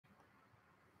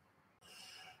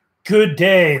Good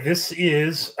day.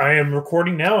 I am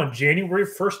recording now on January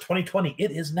 1st, 2020. It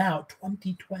is now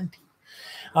 2020.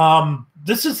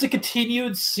 This is the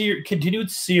continued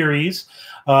series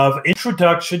of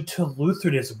introduction to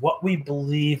Lutheranism, what we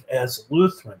believe as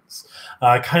Lutherans,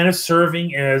 kind of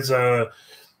serving as a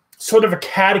sort of a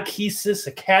catechesis,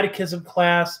 a catechism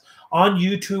class on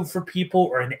YouTube for people,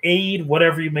 or an aid,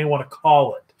 whatever you may want to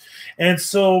call it. And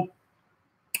so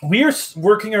we are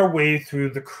working our way through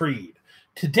the Creed.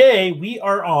 Today, we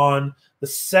are on the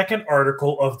second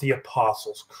article of the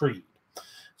Apostles' Creed.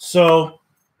 So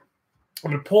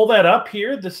I'm going to pull that up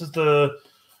here. This is the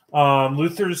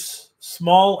Luther's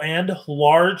Small and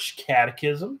Large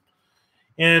Catechism.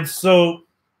 And so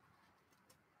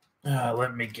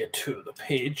let me get to the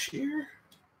page here.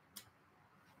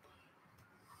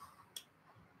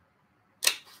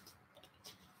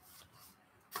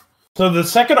 So the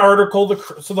second article, the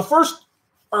first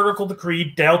article of the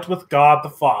Creed dealt with God the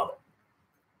Father,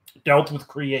 dealt with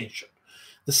creation.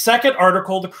 The second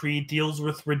article of the Creed deals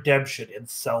with redemption and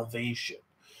salvation.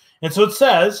 And so it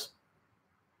says,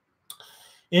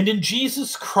 "And in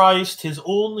Jesus Christ, his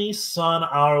only Son,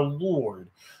 our Lord,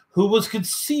 who was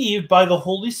conceived by the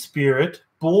Holy Spirit,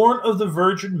 born of the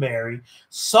Virgin Mary,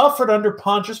 suffered under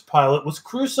Pontius Pilate, was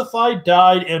crucified,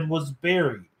 died, and was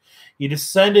buried. He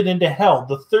descended into hell.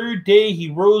 The third day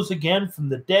he rose again from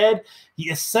the dead.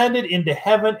 He ascended into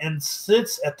heaven and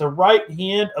sits at the right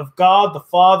hand of God the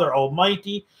Father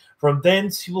Almighty. From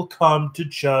thence he will come to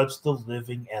judge the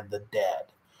living and the dead."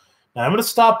 Now I'm going to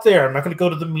stop there. I'm not going to go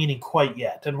to the meaning quite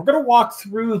yet. And we're going to walk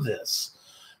through this.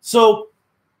 So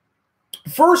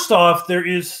first off, I'm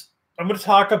going to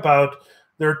talk about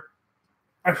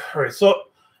all right, so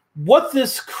what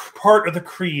this part of the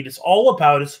Creed is all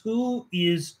about is, who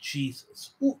is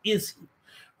Jesus? Who is he?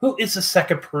 Who is the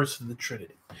second person of the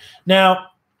Trinity?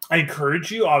 Now, I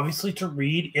encourage you, obviously, to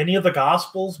read any of the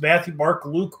Gospels, Matthew, Mark,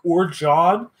 Luke, or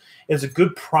John, as a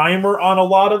good primer on a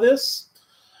lot of this.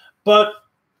 But,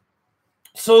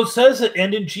 so it says that,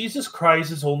 "And in Jesus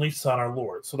Christ, his only Son, our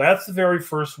Lord." So that's the very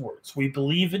first words. We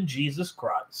believe in Jesus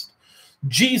Christ.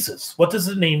 Jesus. What does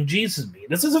the name Jesus mean?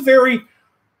 This is a very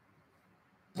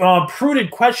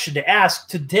prudent question to ask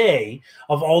today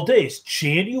of all days,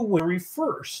 January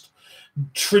 1st.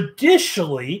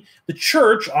 Traditionally, the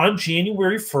church on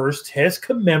January 1st has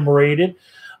commemorated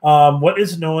what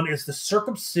is known as the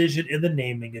circumcision and the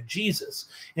naming of Jesus.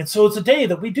 And so it's a day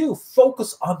that we do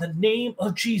focus on the name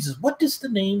of Jesus. What does the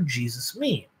name Jesus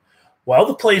mean? Well,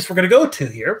 the place we're going to go to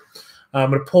here, I'm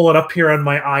going to pull it up here on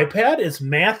my iPad, is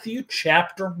Matthew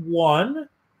chapter 1.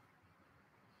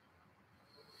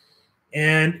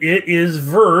 And it is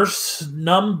verse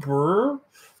 21.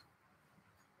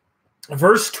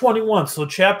 So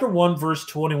chapter 1, verse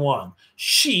 21.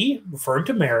 "She," referring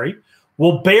to Mary,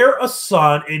 "will bear a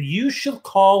son, and you shall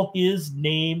call his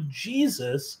name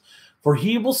Jesus, for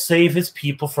he will save his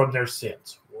people from their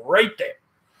sins." Right there.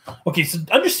 Okay, so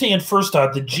understand first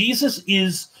off that Jesus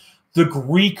is the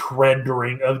Greek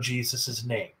rendering of Jesus'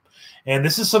 name. And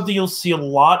this is something you'll see a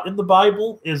lot in the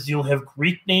Bible, is you'll have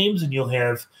Greek names and you'll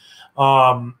have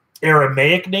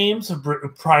Aramaic names. A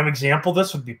prime example of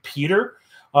this would be Peter.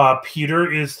 Peter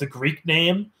is the Greek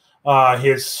name.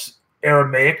 His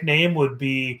Aramaic name would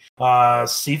be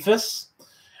Cephas.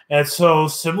 And so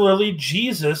similarly,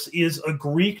 Jesus is a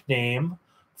Greek name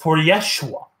for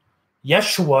Yeshua.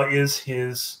 Yeshua is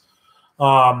his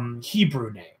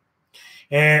Hebrew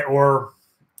name. Or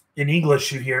in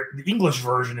English, you hear the English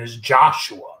version is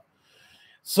Joshua.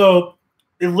 So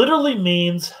it literally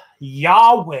means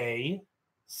Yahweh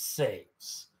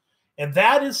saves. And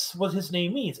that is what his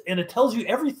name means. And it tells you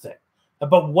everything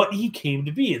about what he came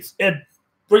to be. And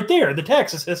right there in the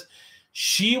text, it says,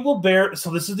 "She will bear,"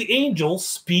 so this is the angel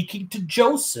speaking to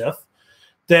Joseph,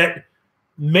 that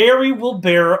Mary will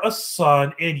bear a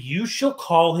son, and you shall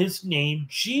call his name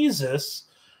Jesus,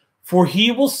 for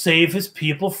he will save his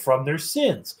people from their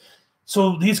sins.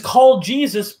 So he's called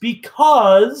Jesus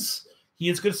because he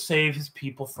is going to save his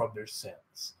people from their sins.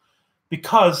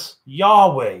 Because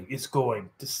Yahweh is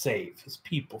going to save his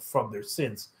people from their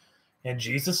sins. And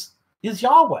Jesus is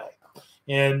Yahweh.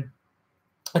 And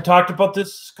I talked about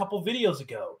this a couple videos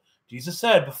ago. Jesus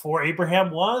said, "Before Abraham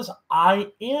was,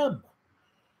 I am."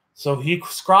 So he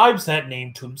ascribes that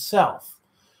name to himself.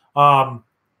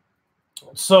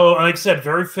 So, like I said,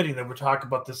 very fitting that we're talking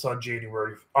about this when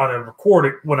I'm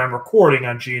recording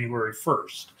on January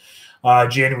 1st.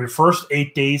 January 1st,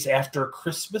 8 days after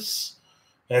Christmas,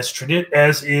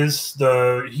 as is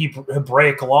the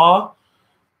Hebraic law,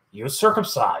 he was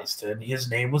circumcised, and his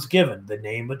name was given, the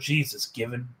name of Jesus,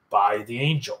 given by the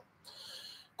angel.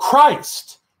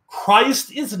 Christ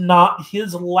Christ is not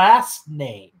his last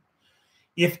name.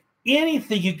 If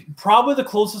anything, probably the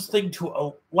closest thing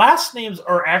to last names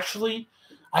are actually,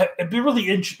 it'd be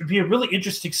a really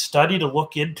interesting study to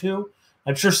look into.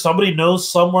 I'm sure somebody knows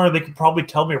somewhere. They could probably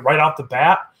tell me right off the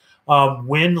bat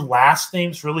when last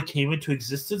names really came into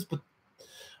existence. But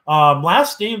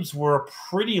last names were a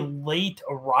pretty late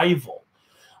arrival.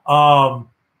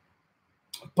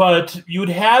 But you'd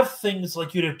have things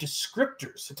like you'd have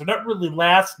descriptors. They're not really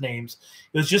last names.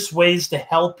 It was just ways to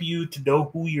help you to know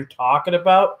who you're talking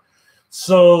about.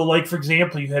 So, like, for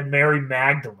example, you had Mary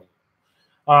Magdalene.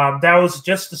 That was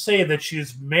just to say that she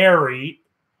is Mary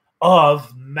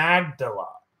of Magdala.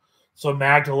 So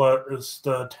Magdala is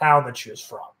the town that she is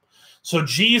from. So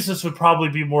Jesus would probably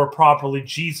be more properly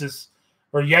Jesus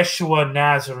or Yeshua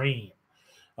Nazarene.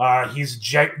 He's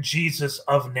Jesus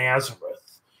of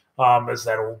Nazareth, as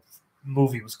that old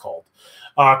movie was called.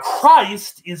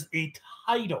 Christ is a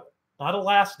title, not a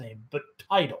last name, but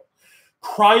title.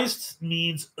 Christ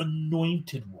means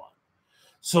anointed one.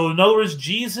 So in other words,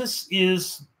 Jesus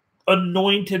is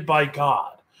anointed by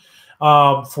God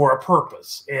for a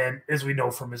purpose. And as we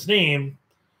know from his name,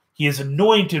 he is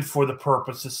anointed for the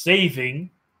purpose of saving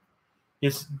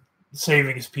his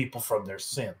people from their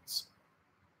sins.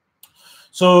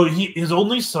 So his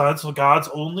only son, so God's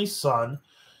only son,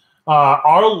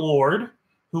 our Lord,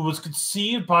 who was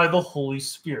conceived by the Holy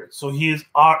Spirit. So he is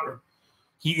our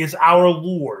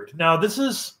Lord. Now,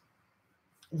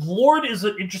 Lord is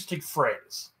an interesting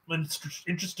phrase, an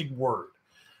interesting word,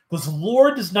 because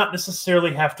Lord does not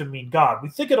necessarily have to mean God. We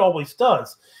think it always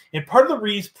does. And part of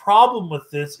the problem with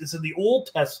this is in the Old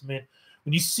Testament,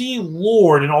 when you see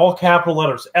Lord in all capital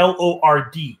letters,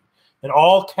 Lord, in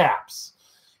all caps,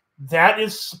 that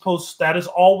is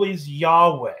always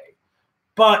Yahweh.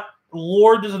 But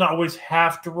Lord doesn't always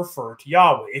have to refer to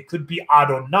Yahweh. It could be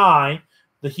Adonai,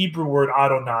 the Hebrew word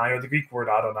Adonai, or the Greek word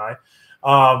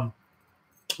Adonai,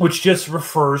 which just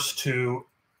refers to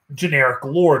generic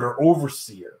Lord or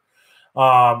overseer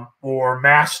or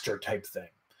master type thing.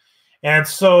 And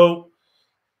so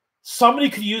somebody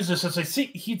could use this and say, see,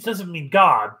 he doesn't mean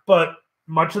God, but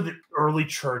much of the early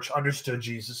church understood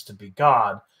Jesus to be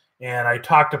God. And I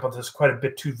talked about this quite a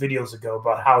bit 2 videos ago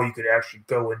about how you could actually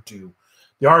go into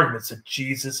the arguments that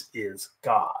Jesus is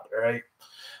God, right?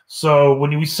 So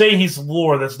when we say he's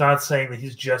Lord, that's not saying that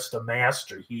he's just a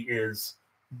master. He is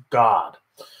God.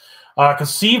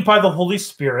 Conceived by the Holy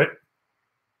Spirit.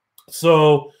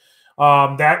 So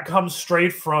that comes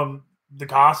straight from the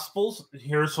Gospels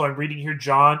here. So I'm reading here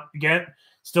John, again,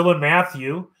 still in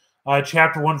Matthew,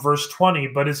 chapter 1, verse 20.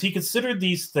 But as he considered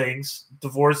these things,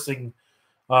 divorcing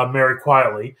Mary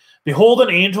quietly, behold, an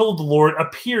angel of the Lord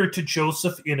appeared to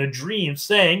Joseph in a dream,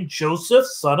 saying, Joseph,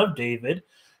 son of David,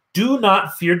 do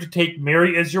not fear to take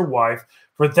Mary as your wife,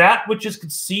 for that which is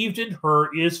conceived in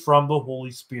her is from the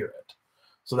Holy Spirit.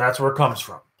 So that's where it comes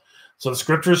from. So the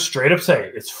scriptures straight up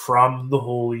say it's from the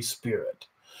Holy Spirit.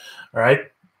 All right.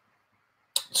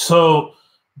 So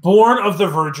born of the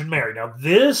Virgin Mary. Now,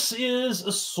 this is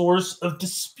a source of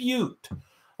dispute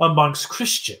amongst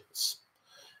Christians,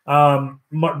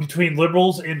 between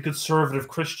liberals and conservative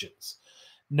Christians.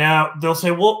 Now, they'll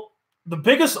say, well, the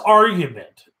biggest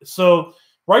argument, so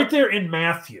right there in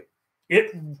Matthew,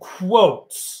 it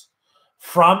quotes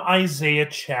from Isaiah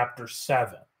chapter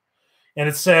 7. And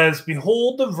it says,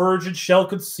 behold, the virgin shall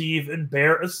conceive and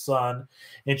bear a son,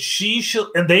 and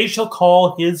they shall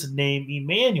call his name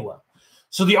Emmanuel.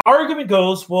 So the argument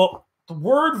goes, well, the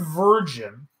word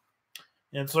virgin,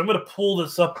 and so I'm going to pull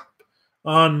this up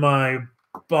on my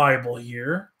Bible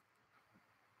here.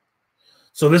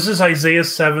 So this is Isaiah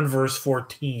 7, verse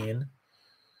 14.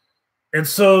 And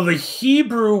so the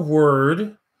Hebrew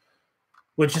word,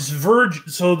 which is virgin,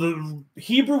 so the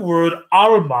Hebrew word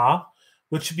arma,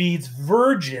 which means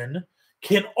virgin,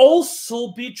 can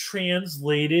also be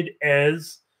translated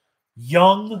as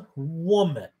young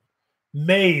woman,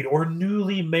 maid, or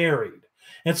newly married.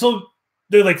 And so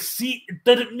they're like, see, it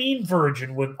didn't mean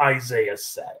virgin when Isaiah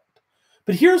said it.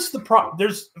 But here's the problem.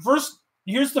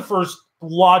 Here's the first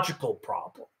logical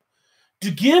problem.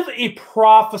 To give a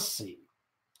prophecy,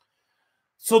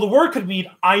 so the word could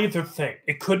mean either thing.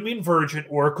 It could mean virgin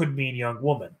or it could mean young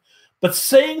woman. But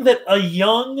saying that a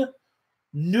young,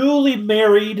 newly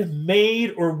married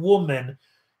maid or woman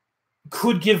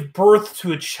could give birth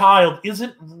to a child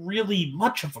isn't really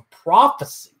much of a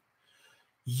prophecy.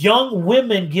 Young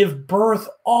women give birth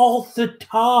all the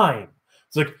time.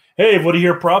 It's like, hey, what do you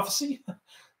hear, prophecy?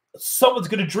 Someone's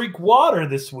going to drink water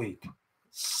this week.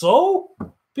 So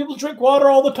people drink water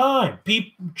all the time.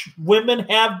 Women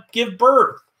give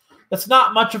birth. That's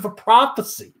not much of a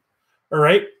prophecy. All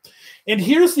right. And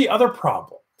here's the other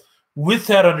problem with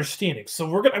that understanding. So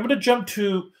I'm going to jump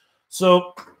to,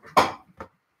 so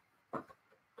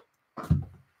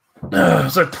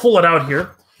I pull it out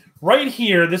here. Right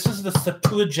here, this is the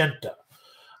Septuaginta.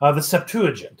 The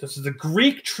Septuagint. This is the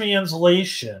Greek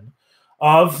translation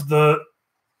of the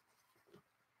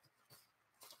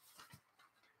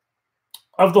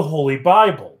Holy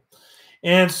Bible.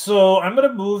 And so I'm going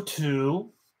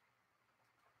to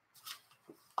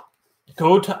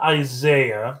go to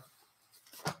Isaiah.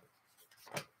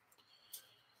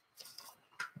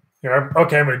 Here,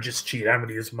 okay, I'm going to just cheat. I'm going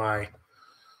to use my...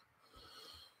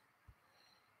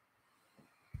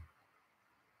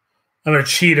 I'm going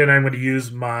to cheat and I'm going to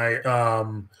use my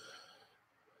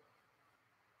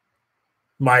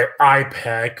my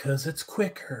iPad because it's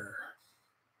quicker.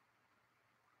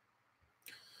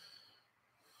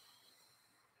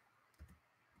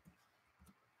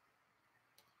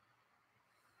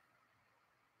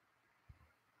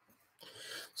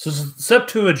 So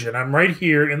Septuagint, I'm right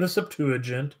here in the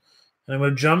Septuagint, and I'm going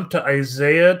to jump to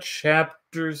Isaiah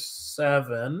chapter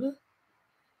 7,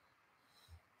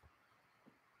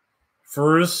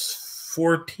 verse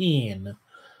 14.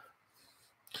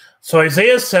 So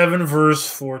Isaiah 7, verse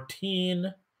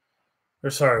 14. Or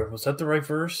sorry, was that the right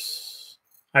verse?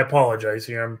 I apologize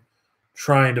here. I'm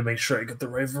trying to make sure I get the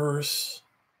right verse.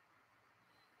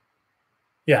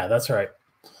 Yeah, that's right.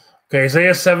 Okay,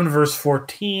 Isaiah 7, verse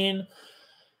 14.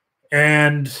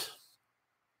 And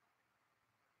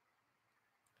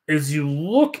as you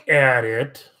look at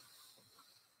it,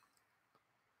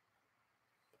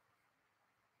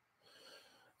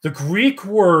 the Greek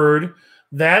word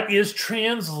that is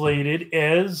translated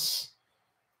as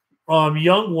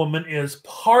young woman is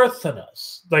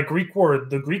Parthenos. The Greek word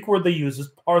they use is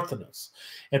Parthenos.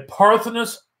 And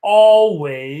Parthenos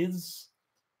always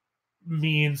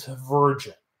means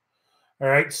virgin. All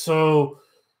right, so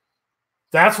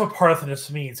that's what Parthenos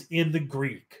means in the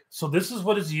Greek. So this is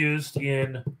what is used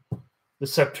in the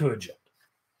Septuagint.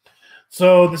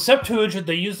 So the Septuagint,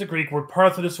 they use the Greek word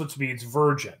Parthenos, which means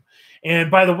virgin. And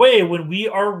by the way, when we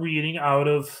are reading out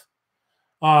of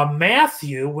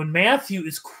Matthew, when Matthew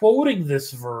is quoting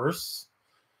this verse,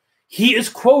 he is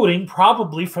quoting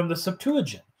probably from the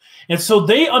Septuagint. And so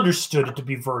they understood it to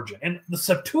be virgin. And the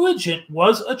Septuagint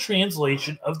was a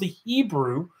translation of the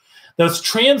Hebrew that was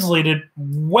translated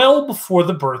well before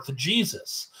the birth of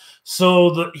Jesus. So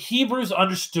the Hebrews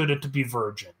understood it to be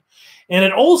virgin. And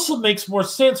it also makes more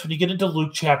sense when you get into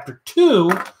Luke chapter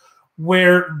 2,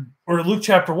 or Luke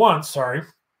chapter 1, sorry.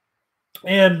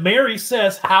 And Mary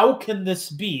says, how can this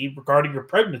be regarding your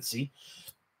pregnancy,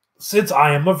 since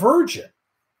I am a virgin?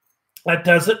 That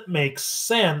doesn't make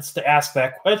sense to ask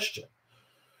that question.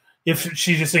 If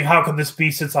she's just saying, how can this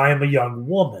be since I am a young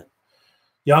woman?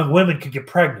 Young women can get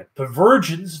pregnant, but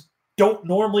virgins don't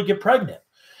normally get pregnant.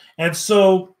 And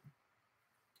so,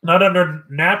 not under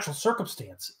natural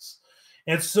circumstances.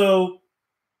 And so,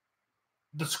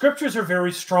 the scriptures are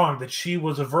very strong that she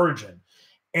was a virgin.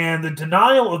 And the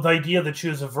denial of the idea that she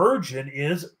was a virgin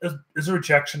is a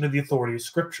rejection of the authority of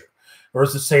Scripture, or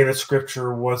is to say that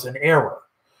Scripture was an error,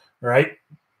 right?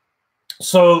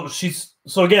 So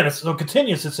it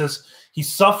continues. It says he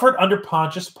suffered under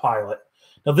Pontius Pilate.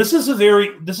 Now this is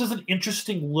an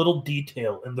interesting little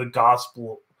detail in the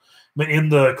gospel, in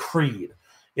the creed.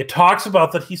 It talks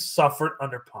about that he suffered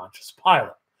under Pontius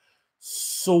Pilate.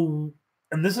 So.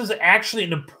 And this is actually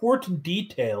an important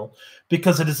detail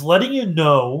because it is letting you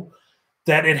know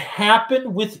that it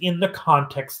happened within the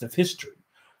context of history.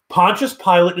 Pontius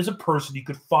Pilate is a person, you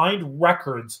could find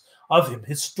records of him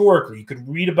historically. You could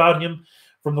read about him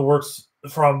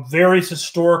from various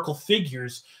historical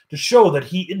figures to show that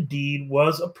he indeed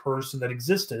was a person that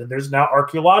existed. And there's now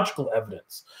archaeological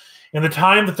evidence. In the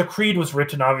time that the creed was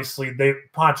written, obviously,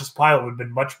 Pontius Pilate would have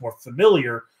been much more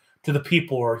familiar to the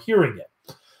people who are hearing it.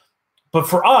 But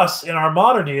for us, in our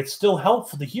modern day, it's still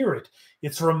helpful to hear it.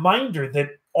 It's a reminder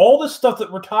that all the stuff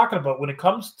that we're talking about when it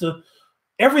comes to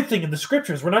everything in the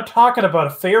scriptures, we're not talking about a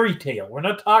fairy tale. We're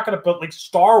not talking about like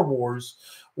Star Wars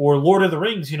or Lord of the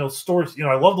Rings, stories.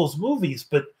 I love those movies,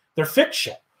 but they're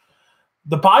fiction.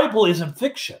 The Bible isn't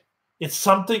fiction. It's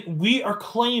something we are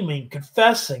claiming,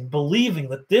 confessing, believing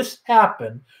that this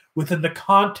happened within the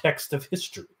context of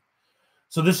history.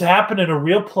 So this happened in a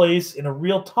real place, in a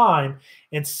real time,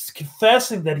 and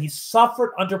confessing that he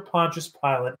suffered under Pontius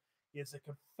Pilate is a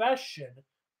confession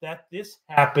that this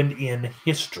happened in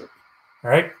history,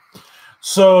 all right?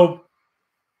 So,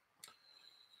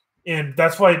 and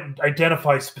that's why it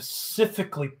identifies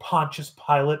specifically Pontius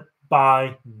Pilate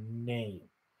by name,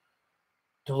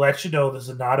 to let you know this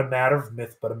is not a matter of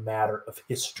myth, but a matter of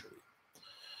history.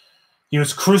 He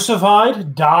was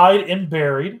crucified, died, and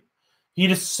buried. He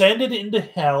descended into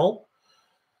hell.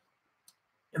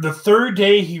 And the third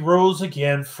day he rose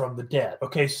again from the dead.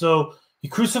 Okay, so he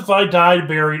crucified, died,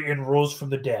 buried, and rose from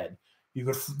the dead.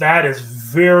 That is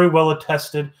very well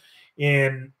attested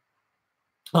in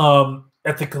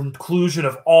at the conclusion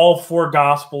of all four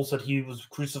Gospels that he was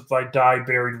crucified, died,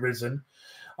 buried, risen.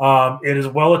 It is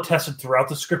well attested throughout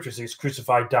the Scriptures. He's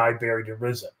crucified, died, buried, and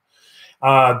risen.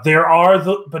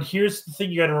 But here's the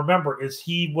thing you got to remember is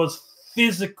he was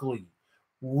physically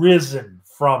risen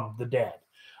from the dead.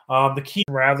 The key,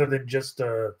 rather than just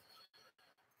a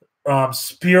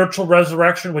spiritual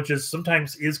resurrection, which is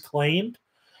sometimes is claimed,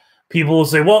 people will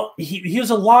say, "Well, he's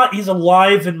alive. He's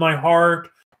alive in my heart,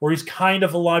 or he's kind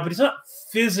of alive, but he's not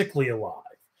physically alive."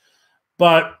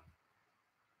 But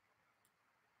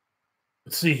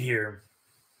let's see here.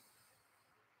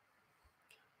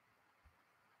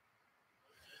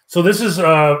 So this is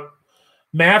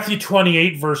Matthew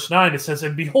 28, verse 9. It says,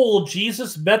 "And behold,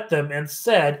 Jesus met them and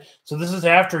said," so this is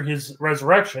after his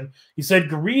resurrection, he said,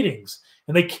 "Greetings."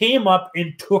 And they came up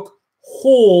and took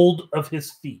hold of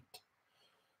his feet.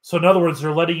 So in other words,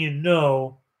 they're letting you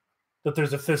know that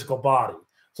there's a physical body.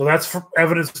 So that's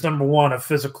evidence number one of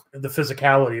the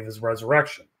physicality of his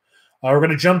resurrection. We're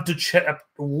going to jump to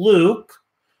Luke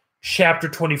chapter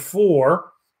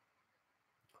 24.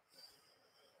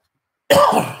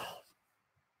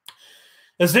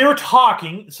 As they were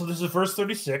talking, so this is verse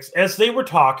 36, as they were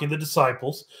talking, the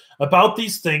disciples, about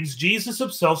these things, Jesus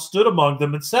himself stood among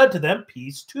them and said to them,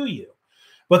 "Peace to you."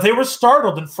 But they were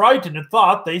startled and frightened and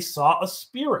thought they saw a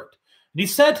spirit. And he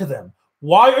said to them,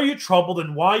 "Why are you troubled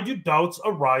and why do doubts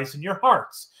arise in your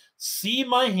hearts? See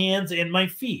my hands and my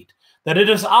feet, that it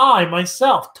is I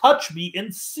myself. Touch me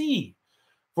and see.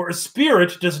 For a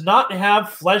spirit does not have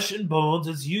flesh and bones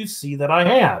as you see that I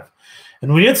have."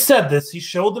 And when he had said this, he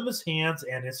showed them his hands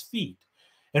and his feet.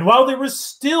 And while they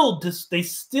still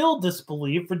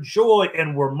disbelieved for joy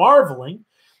and were marveling,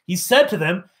 he said to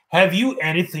them, "Have you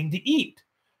anything to eat?"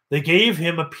 They gave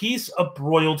him a piece of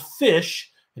broiled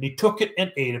fish, and he took it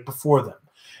and ate it before them.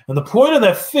 And the point of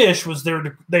that fish was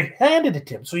they handed it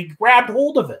to him, so he grabbed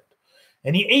hold of it,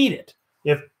 and he ate it.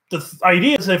 If the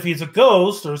idea is if he's a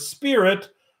ghost or a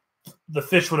spirit, the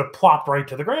fish would have plopped right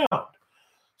to the ground.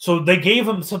 So they gave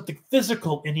him something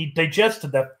physical, and he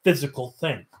digested that physical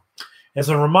thing as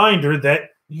a reminder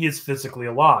that he is physically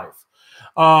alive,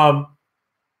 or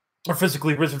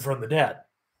physically risen from the dead.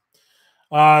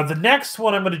 The next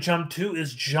one I'm going to jump to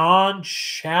is John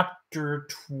chapter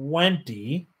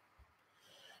 20.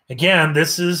 Again,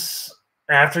 this is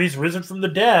after he's risen from the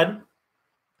dead. It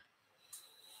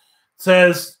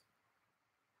says,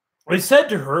 they said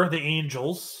to her, the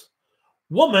angels,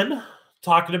 "Woman,"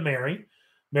 talking to Mary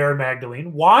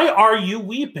Magdalene, "why are you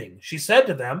weeping?" She said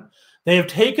to them, "They have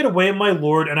taken away my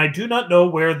Lord, and I do not know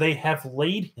where they have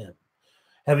laid him."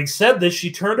 Having said this,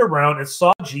 she turned around and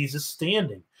saw Jesus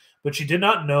standing, but she did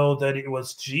not know that it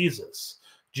was Jesus.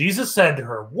 Jesus said to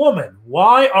her, "Woman,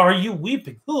 why are you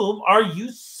weeping? Whom are you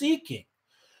seeking?"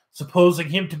 Supposing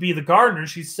him to be the gardener,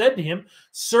 she said to him,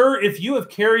 "Sir, if you have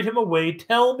carried him away,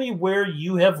 tell me where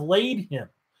you have laid him,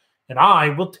 and I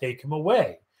will take him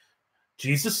away."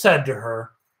 Jesus said to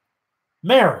her,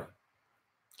 "Mary."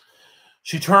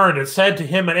 She turned and said to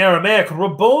him in Aramaic,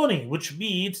 "Rabboni," which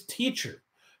means teacher.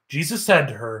 Jesus said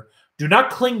to her, "Do not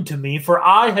cling to me, for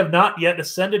I have not yet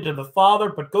ascended to the Father,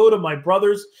 but go to my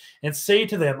brothers and say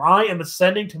to them, I am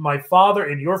ascending to my Father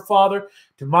and your Father,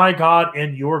 to my God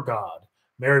and your God."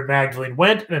 Mary Magdalene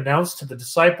went and announced to the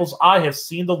disciples, "I have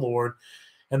seen the Lord,"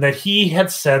 and that he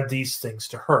had said these things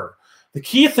to her. The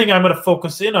key thing I'm going to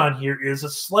focus in on here is a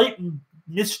slight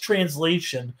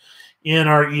mistranslation in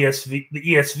our ESV, the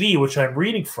ESV, which I'm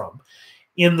reading from.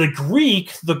 In the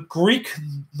Greek, the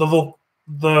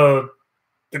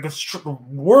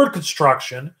word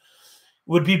construction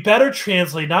would be better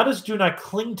translated not as "do not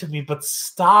cling to me," but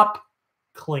 "stop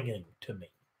clinging to me"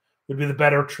 would be the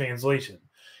better translation.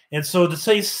 And so to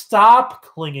say "stop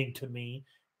clinging to me"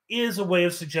 is a way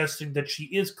of suggesting that she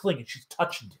is clinging, she's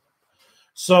touching him.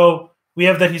 So we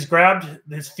have that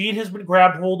his feet has been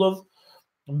grabbed hold of.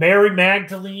 Mary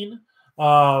Magdalene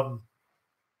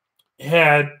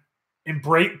had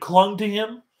clung to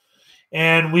him,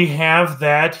 and we have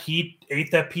that he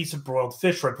ate that piece of broiled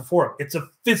fish right before him. It's a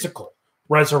physical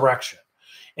resurrection,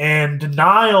 and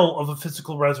denial of a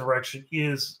physical resurrection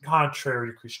is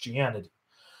contrary to Christianity.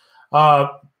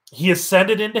 He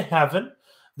ascended into heaven.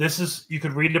 This is, you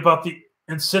could read about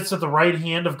and sits at the right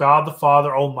hand of God the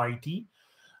Father Almighty.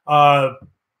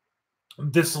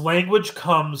 This language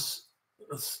comes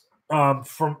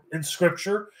from in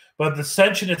Scripture, But the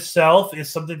ascension itself is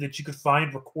something that you could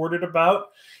find recorded about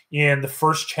in the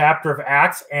first chapter of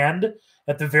Acts and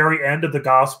at the very end of the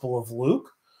Gospel of Luke.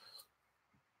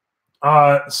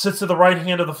 Sits at the right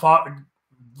hand of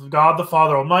God the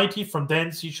Father Almighty. From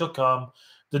thence he shall come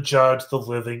to judge the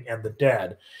living and the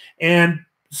dead. And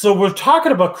so we're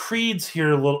talking about creeds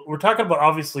here a little. We're talking about,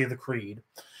 obviously, the creed.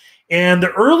 And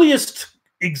the earliest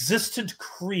existent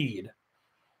creed,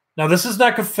 now this is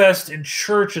not confessed in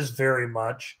churches very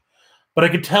much, but I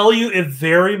can tell you it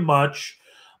very much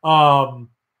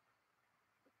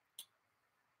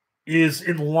is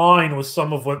in line with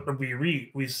some of what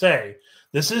we say.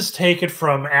 This is taken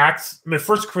from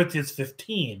 1 Corinthians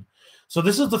 15. So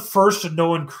this is the first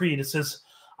known creed. It says,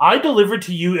 I delivered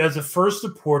to you as of first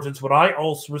importance what I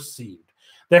also received,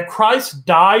 that Christ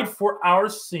died for our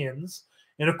sins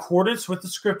in accordance with the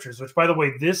Scriptures, which, by the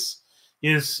way, this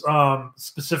is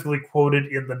specifically quoted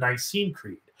in the Nicene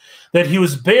Creed, that he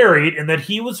was buried and that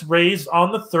he was raised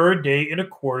on the third day in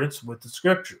accordance with the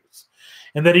Scriptures,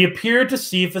 and that he appeared to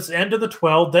Cephas and to the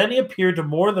 12, then he appeared to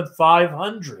more than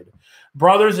 500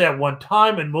 brothers at one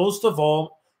time, and most of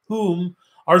all whom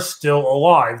are still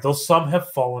alive, though some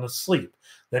have fallen asleep.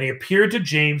 Then he appeared to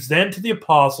James, then to the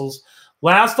apostles.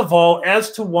 Last of all,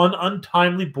 as to one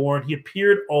untimely born, he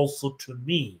appeared also to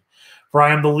me. For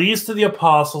I am the least of the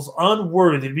apostles,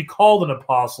 unworthy to be called an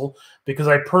apostle, because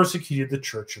I persecuted the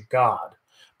church of God.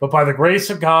 But by the grace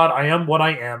of God, I am what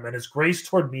I am, and his grace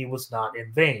toward me was not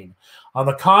in vain. On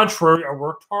the contrary, I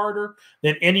worked harder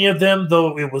than any of them,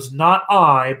 though it was not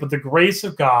I, but the grace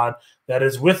of God that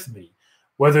is with me.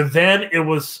 Whether then it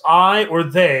was I or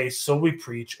they, so we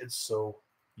preach, and so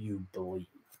you believed.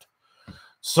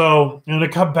 So I'm going to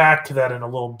come back to that in a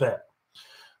little bit.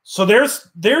 So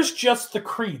there's just the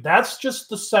creed. That's just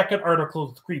the second article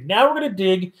of the creed. Now we're going to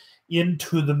dig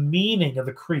into the meaning of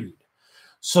the creed.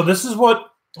 So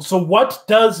what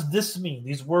does this mean?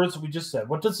 These words we just said,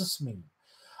 what does this mean?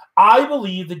 I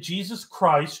believe that Jesus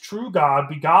Christ, true God,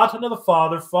 begotten of the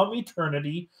Father from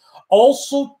eternity,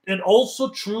 also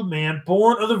true man,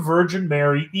 born of the Virgin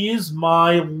Mary, is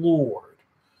my Lord.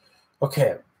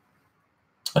 Okay.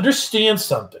 Understand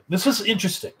something. This is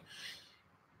interesting.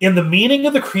 In the meaning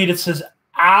of the creed, it says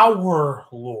our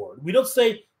Lord. We don't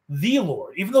say the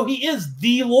Lord, even though he is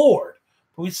the Lord,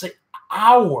 but we say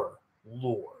our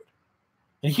Lord.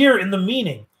 And here in the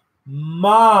meaning,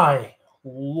 my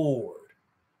Lord.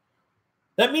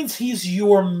 That means he's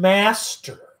your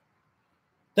master.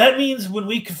 That means when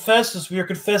we confess this, we are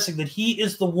confessing that he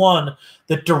is the one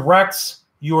that directs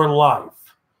your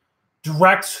life,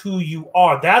 directs who you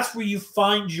are. That's where you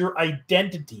find your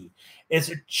identity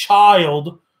as a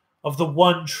child of the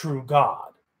one true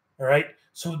God. All right?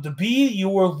 So to be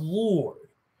your Lord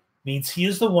means he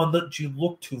is the one that you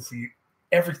look to for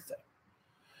everything.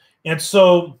 And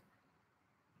so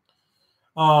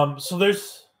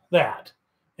there's that.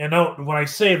 And when I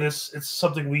say this, it's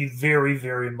something we very,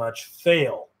 very much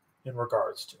fail in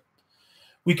regards to.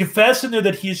 We confess in there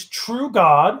that he is true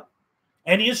God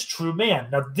and he is true man.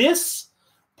 Now, this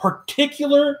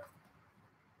particular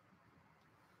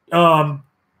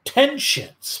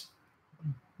tensions,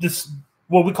 this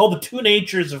what we call the two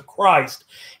natures of Christ,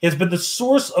 has been the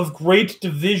source of great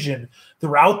division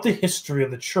throughout the history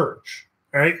of the church.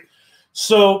 Right?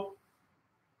 So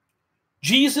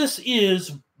Jesus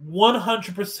is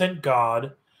 100%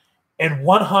 God and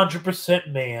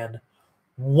 100% man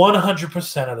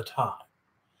 100% of the time.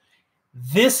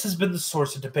 This has been the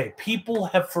source of debate. People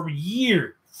have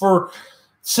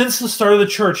since the start of the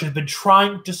church, have been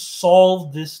trying to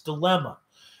solve this dilemma.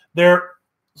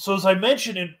 So as I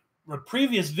mentioned in the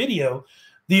previous video,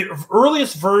 the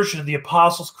earliest version of the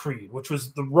Apostles' Creed, which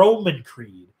was the Roman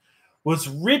Creed, was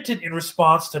written in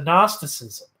response to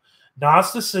Gnosticism.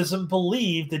 Gnosticism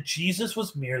believed that Jesus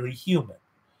was merely human.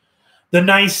 The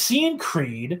Nicene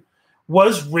Creed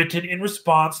was written in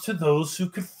response to those who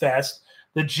confessed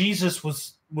that Jesus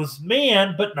was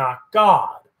man but not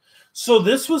God. So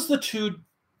these are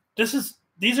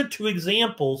two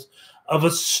examples of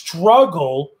a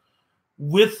struggle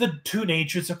with the two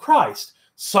natures of Christ.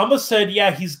 Some have said,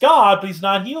 yeah, he's God, but he's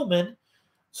not human.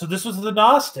 So this was the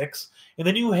Gnostics. And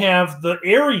then you have the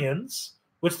Arians,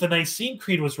 which the Nicene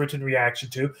Creed was written in reaction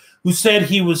to, who said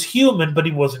he was human, but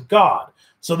he wasn't God.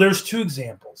 So there's two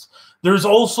examples. There's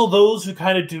also those who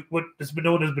kind of do what has been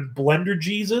known as blender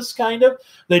Jesus, kind of.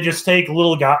 They just take a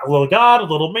little God, a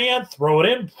little man, throw it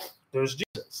in. There's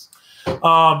Jesus.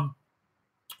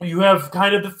 You have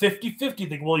kind of the 50-50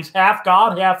 thing. Well, he's half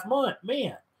God, half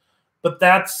man. But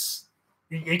that's,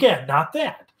 again, not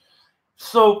that.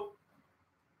 So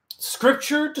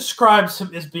Scripture describes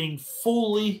him as being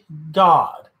fully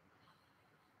God.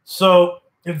 So,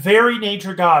 in very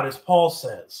nature God, as Paul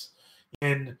says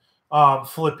in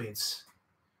Philippians,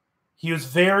 he was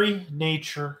very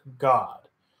nature God.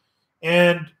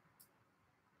 But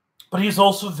he's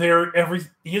also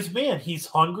he is man. He's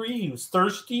hungry, he was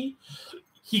thirsty,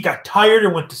 he got tired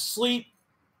and went to sleep.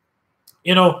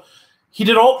 He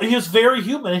was very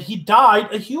human, and he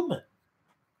died a human.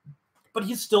 But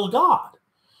he's still God.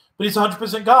 But he's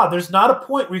 100% God. There's not a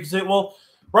point where you can say, well,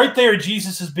 right there,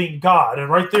 Jesus is being God, and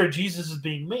right there, Jesus is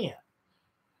being man.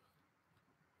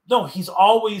 No, he's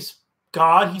always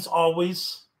God. He's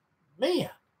always man.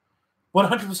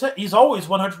 100%. He's always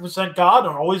 100% God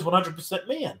and always 100%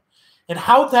 man. And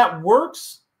how that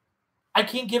works, I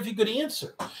can't give you a good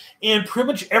answer. And pretty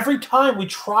much every time we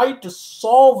try to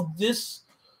solve this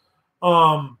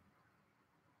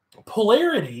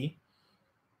polarity,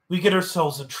 we get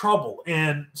ourselves in trouble.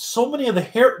 And so many of the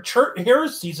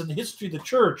heresies in the history of the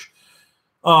church,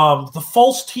 the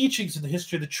false teachings in the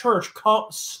history of the church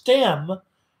stem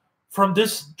from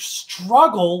this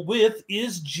struggle with,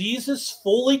 is Jesus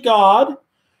fully God,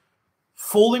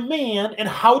 fully man, and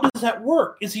how does that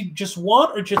work? Is he just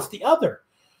one or just the other?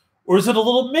 Or is it a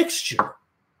little mixture?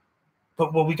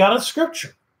 But what we got in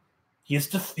Scripture, he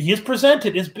is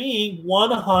presented as being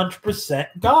 100%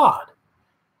 God.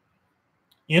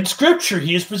 In Scripture,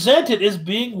 he is presented as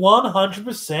being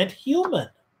 100% human.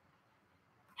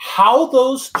 How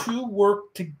those two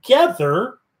work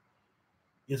together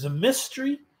is a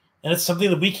mystery, and it's something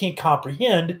that we can't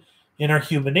comprehend in our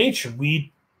human nature.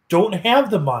 We don't have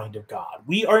the mind of God.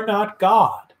 We are not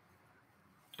God.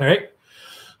 All right?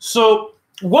 So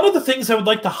one of the things I would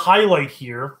like to highlight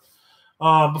here,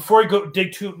 before I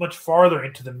dig too much farther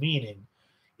into the meaning,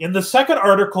 in the second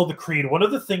article of the Creed, one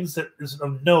of the things that is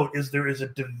of note is there is a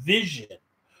division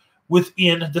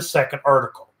within the second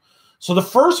article. So the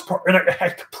first part, and I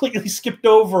completely skipped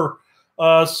over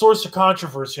source of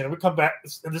controversy, and we come back,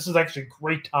 and this is actually a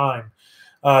great time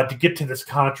to get to this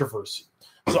controversy.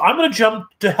 So I'm going to jump,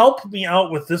 to help me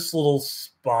out with this little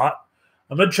spot,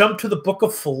 I'm going to jump to the book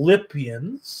of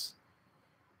Philippians,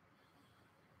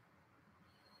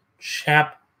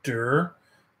 chapter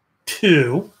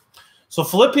 2. So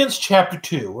Philippians chapter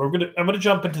 2. I'm going to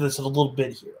jump into this in a little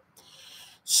bit here.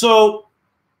 So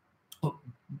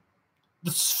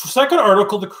the second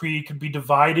article of the Creed can be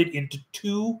divided into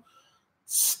two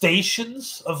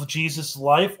stations of Jesus'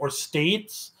 life, or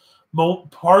states,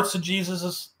 parts of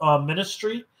Jesus'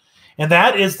 ministry, and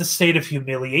that is the state of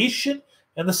humiliation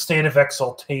and the state of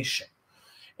exaltation.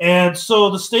 And so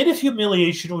the state of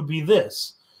humiliation would be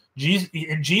this: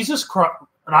 Jesus Christ,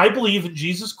 and I believe in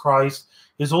Jesus Christ,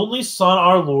 his only Son,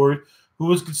 our Lord, who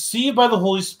was conceived by the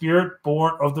Holy Spirit,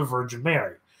 born of the Virgin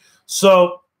Mary.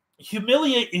 So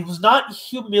it was not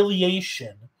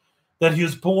humiliation that he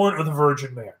was born of the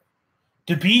Virgin Mary.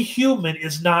 To be human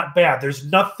is not bad. There's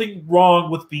nothing wrong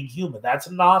with being human. That's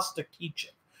a Gnostic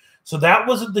teaching. So that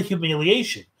wasn't the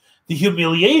humiliation. The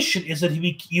humiliation is that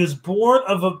he was born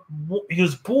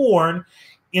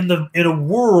in a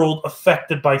world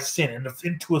affected by sin, and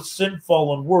into a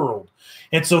sin-fallen world.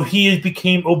 And so he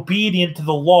became obedient to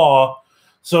the law.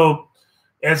 So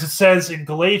as it says in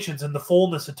Galatians, in the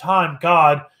fullness of time,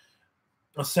 God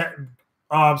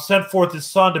sent forth his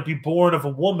Son to be born of a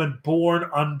woman born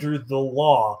under the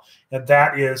law, and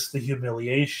that is the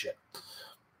humiliation.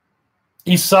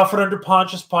 He suffered under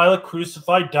Pontius Pilate,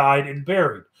 crucified, died, and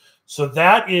buried. So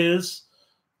that is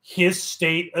his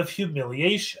state of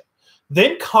humiliation.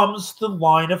 Then comes the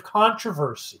line of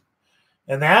controversy,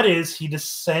 and that is he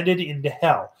descended into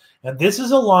hell. And this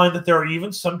is a line that there are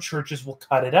even some churches will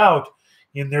cut it out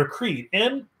in their creed.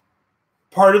 And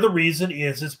part of the reason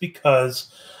is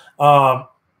because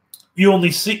you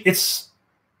only see it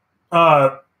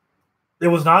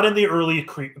was not in the early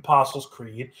Apostles'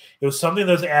 Creed. It was something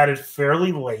that was added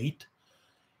fairly late,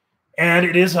 and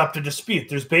it is up to dispute.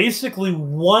 There's basically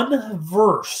one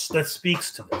verse that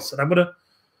speaks to this, and I'm going to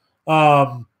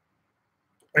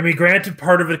granted,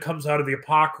 part of it comes out of the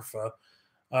Apocrypha,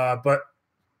 but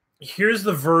here's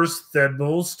the verse that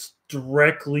most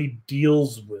directly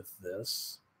deals with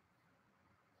this.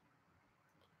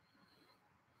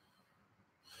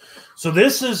 So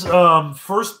this is 1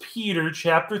 Peter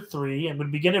chapter 3, and we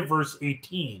begin at verse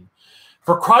 18.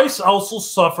 For Christ also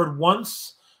suffered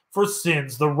once for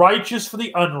sins, the righteous for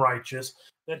the unrighteous,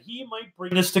 that he might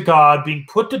bring us to God, being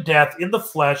put to death in the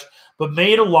flesh, but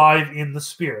made alive in the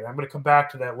spirit. I'm going to come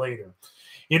back to that later.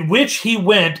 In which he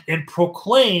went and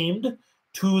proclaimed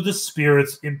to the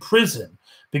spirits in prison,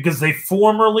 because they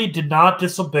formerly did not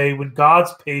disobey when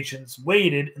God's patience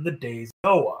waited in the days of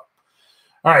Noah.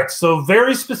 All right, so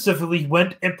very specifically, he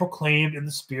went and proclaimed in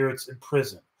the spirits in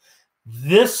prison.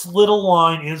 This little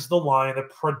line is the line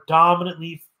that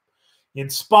predominantly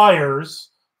inspires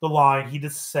the line, he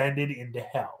descended into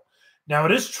hell. Now,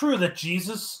 it is true that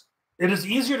Jesus, it is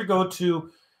easier to go to,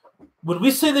 when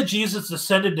we say that Jesus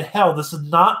descended to hell, this is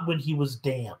not when he was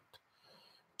damned.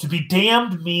 To be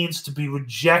damned means to be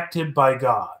rejected by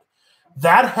God.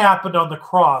 That happened on the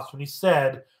cross when he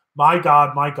said, my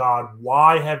God,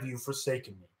 why have you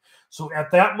forsaken me? So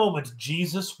at that moment,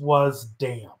 Jesus was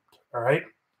damned, all right?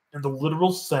 In the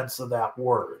literal sense of that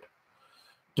word.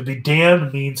 To be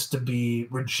damned means to be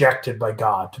rejected by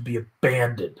God, to be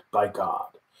abandoned by God.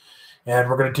 And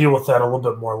we're going to deal with that a little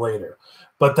bit more later.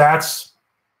 But that's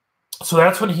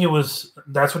when he was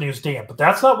damned. But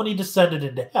that's not when he descended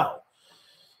into hell.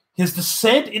 His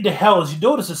descent into hell, as you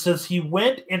notice, it says he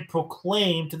went and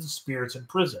proclaimed to the spirits in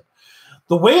prison.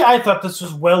 The way I thought this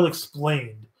was well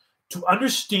explained to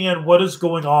understand what is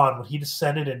going on when he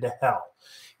descended into hell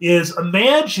is,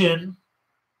 imagine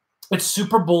it's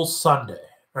Super Bowl Sunday,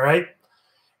 all right?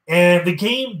 And the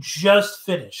game just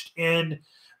finished, and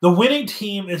the winning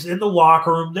team is in the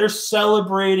locker room. They're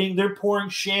celebrating. They're pouring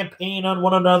champagne on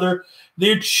one another.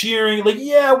 They're cheering, like,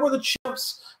 yeah, we're the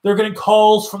champs. They're getting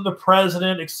calls from the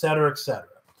president, et cetera, et cetera.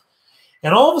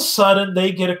 And all of a sudden,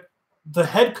 they get the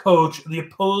head coach of the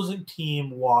opposing team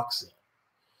walks in.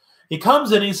 He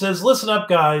comes in, he says, listen up,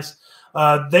 guys.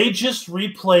 They just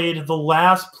replayed the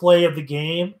last play of the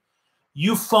game.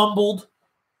 You fumbled.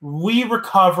 We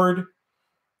recovered.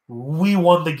 We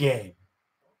won the game.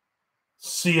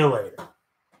 See you later.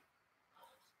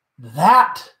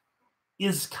 That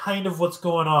is kind of what's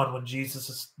going on when Jesus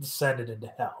is descended into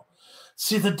hell.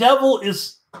 See,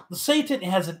 Satan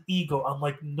has an ego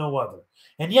unlike no other.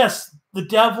 And yes, the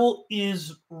devil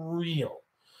is real.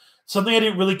 Something I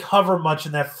didn't really cover much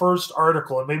in that first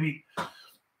article, and maybe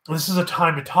this is a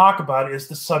time to talk about it, is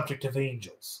the subject of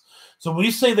angels. So when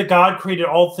we say that God created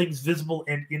all things visible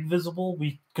and invisible,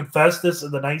 we confess this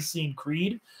in the Nicene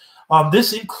Creed.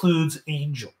 This includes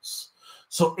angels.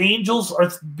 So angels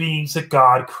are beings that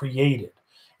God created.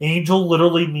 Angel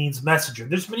literally means messenger.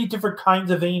 There's many different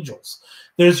kinds of angels.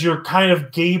 There's your kind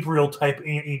of Gabriel type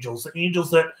angels, the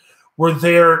angels that were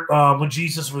there when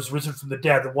Jesus was risen from the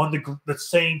dead, the one that's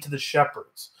saying to the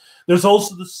shepherds. There's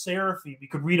also the seraphim. You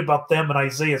could read about them in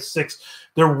Isaiah 6.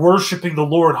 They're worshiping the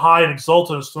Lord high and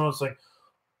exalted on his throne, saying,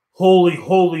 holy,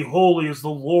 holy, holy is the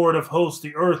Lord of hosts.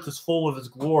 The earth is full of his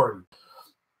glory.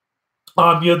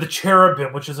 The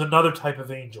cherubim, which is another type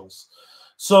of angels.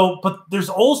 So, but there's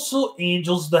also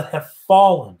angels that have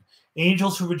fallen,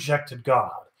 angels who rejected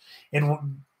God.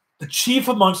 And the chief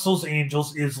amongst those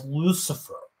angels is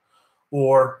Lucifer,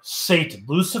 or Satan.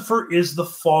 Lucifer is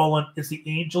the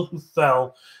angel who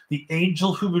fell, the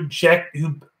angel who tried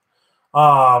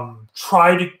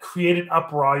to create an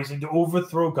uprising to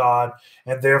overthrow God,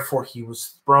 and therefore he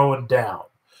was thrown down.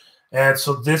 And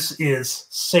so this is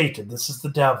Satan. This is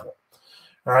the devil.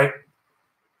 All right.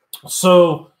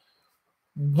 So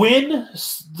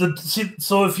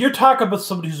if you're talking about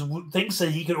somebody who thinks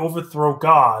that he can overthrow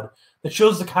God, that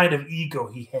shows the kind of ego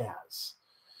he has.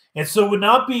 And so it would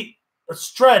not be a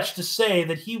stretch to say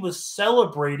that he was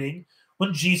celebrating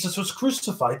when Jesus was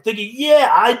crucified, thinking, yeah,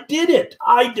 I did it.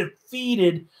 I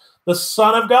defeated the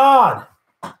Son of God.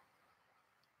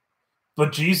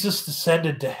 But Jesus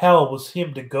descended to hell was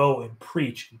him to go and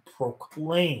preach and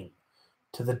proclaim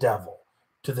to the devil,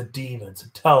 to the demons,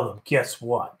 and tell them, guess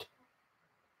what?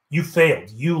 You failed.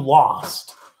 You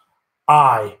lost.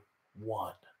 I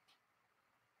won.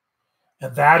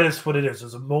 And that is what it is.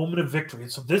 There's a moment of victory.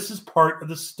 And so this is part of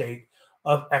the state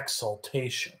of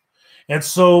exaltation. And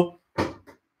so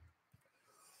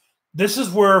this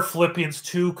is where Philippians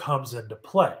 2 comes into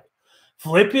play.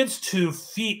 Philippians 2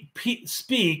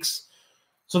 speaks,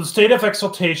 so the state of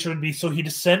exaltation would be, so he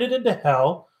descended into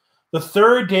hell. The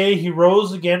third day he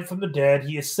rose again from the dead.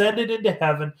 He ascended into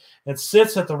heaven and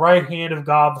sits at the right hand of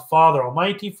God the Father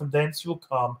Almighty. From thence he will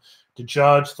come to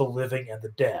judge the living and the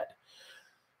dead.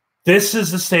 This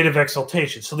is the state of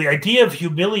exaltation. So the idea of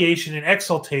humiliation and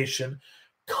exaltation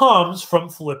comes from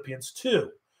Philippians 2,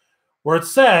 where it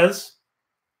says,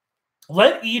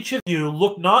 let each of you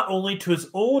look not only to his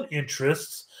own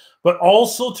interests, but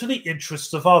also to the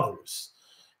interests of others.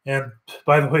 And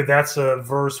by the way, that's a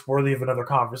verse worthy of another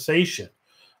conversation.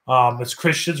 As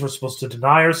Christians, we're supposed to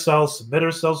deny ourselves, submit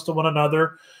ourselves to one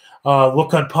another,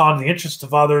 look upon the interests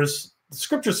of others. The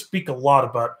scriptures speak a lot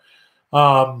about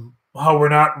how we're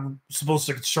not supposed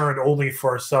to concern only for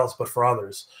ourselves, but for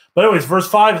others. But anyways, verse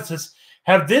 5, it says,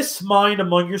 have this mind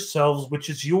among yourselves, which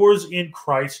is yours in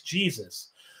Christ Jesus,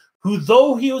 who,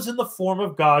 though he was in the form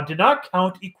of God, did not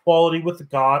count equality with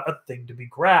God a thing to be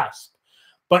grasped,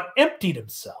 but emptied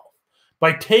himself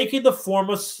by taking the form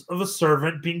of a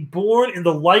servant, being born in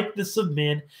the likeness of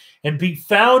men, and being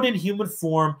found in human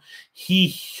form, he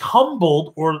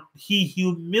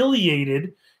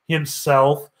humiliated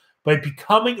himself by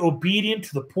becoming obedient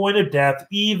to the point of death,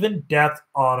 even death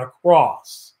on a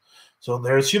cross. So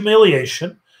there's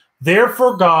humiliation.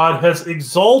 Therefore, God has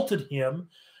exalted him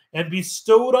and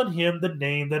bestowed on him the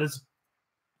name that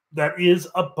is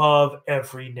above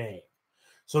every name.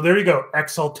 So there you go.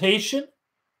 Exaltation,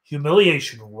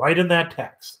 humiliation, right in that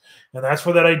text. And that's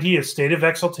where that idea, state of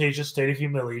exaltation, state of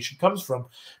humiliation, comes from,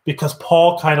 because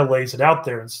Paul kind of lays it out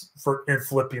there in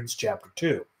Philippians chapter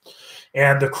 2.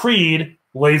 And the creed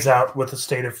lays out with a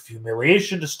state of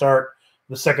humiliation to start,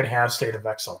 the second half, state of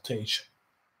exaltation.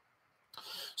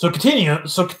 So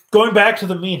going back to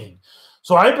the meaning.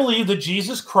 So I believe that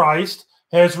Jesus Christ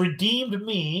has redeemed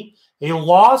me, a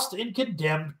lost and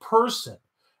condemned person,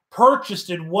 purchased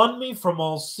and won me from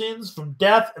all sins, from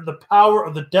death and the power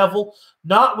of the devil,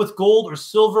 not with gold or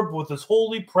silver, but with his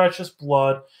holy, precious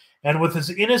blood, and with his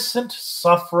innocent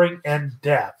suffering and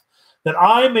death, that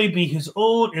I may be his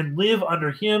own and live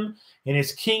under him in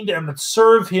his kingdom and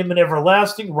serve him in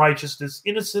everlasting righteousness,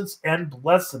 innocence, and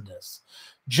blessedness,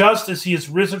 just as he is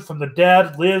risen from the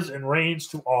dead, lives and reigns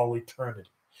to all eternity.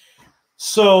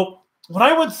 So when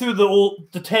I went through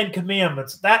the Ten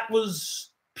Commandments, that was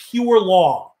pure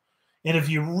law. And if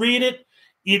you read it,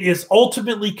 it is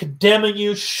ultimately condemning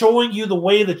you, showing you the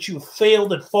way that you have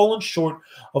failed and fallen short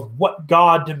of what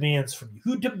God demands from you.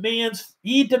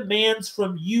 He demands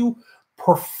from you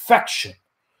perfection.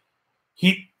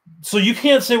 So you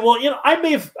can't say, well,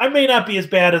 I may not be as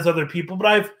bad as other people,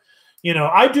 but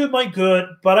I do my good,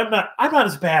 but I'm not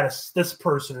as bad as this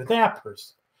person or that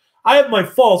person. I have my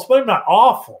faults, but I'm not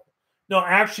awful. No,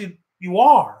 actually, you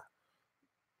are.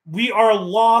 We are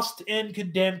lost and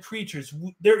condemned creatures.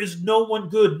 There is no one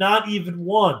good, not even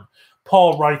one,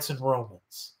 Paul writes in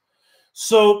Romans.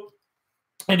 So,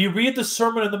 and you read the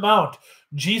Sermon on the Mount,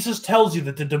 Jesus tells you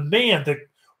that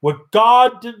what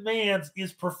God demands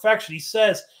is perfection. He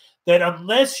says that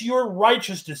unless your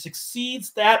righteousness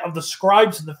exceeds that of the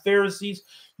scribes and the Pharisees,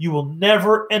 you will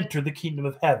never enter the kingdom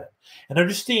of heaven. And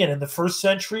understand, in the first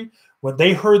century, when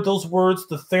they heard those words,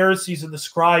 the Pharisees and the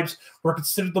scribes were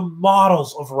considered the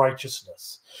models of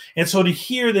righteousness. And so to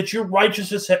hear that your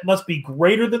righteousness must be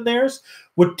greater than theirs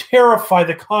would terrify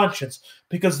the conscience,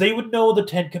 because they would know the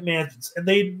Ten Commandments, and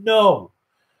they know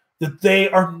that they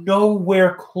are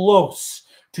nowhere close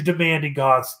to meeting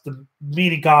God's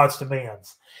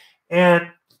demands. And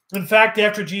in fact,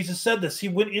 after Jesus said this, he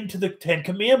went into the Ten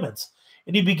Commandments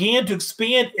and he began to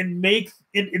expand and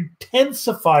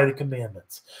intensify the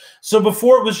commandments. So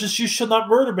before it was just, you shall not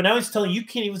murder, but now he's telling you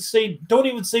don't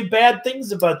even say bad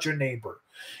things about your neighbor.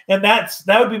 And that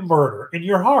would be murder in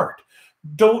your heart.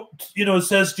 It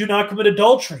says, do not commit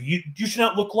adultery. You should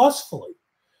not look lustfully.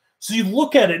 So you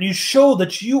look at it and you show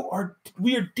that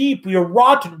we are deep, we are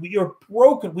rotten, we are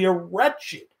broken, we are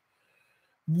wretched.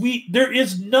 There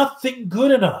is nothing good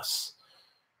in us.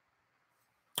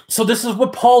 So this is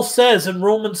what Paul says in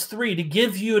Romans 3 to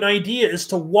give you an idea as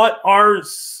to what our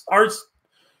status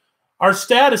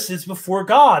is before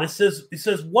God. It says,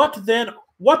 what then?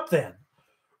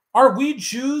 Are we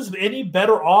Jews any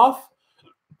better off?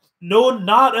 No,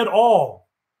 not at all.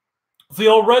 We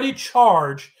already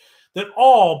charge that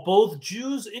all, both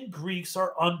Jews and Greeks,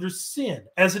 are under sin,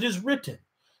 as it is written,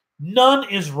 none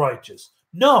is righteous.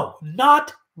 No,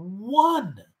 not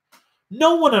one.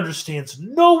 No one understands.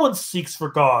 No one seeks for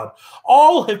God.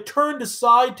 All have turned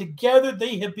aside. Together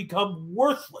they have become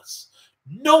worthless.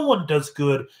 No one does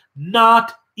good,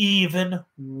 not even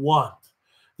one.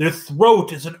 Their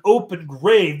throat is an open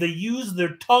grave. They use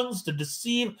their tongues to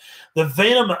deceive. The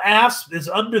venom of asp is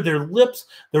under their lips.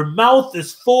 Their mouth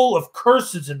is full of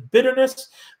curses and bitterness.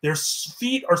 Their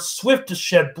feet are swift to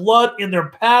shed blood. In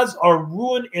their paths are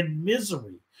ruin and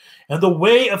misery. And the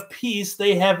way of peace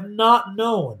they have not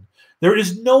known. There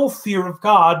is no fear of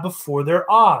God before their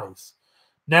eyes.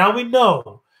 Now we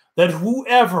know that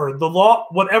whatever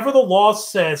the law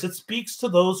says, it speaks to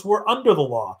those who are under the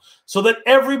law, so that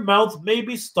every mouth may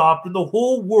be stopped and the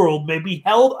whole world may be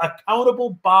held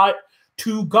accountable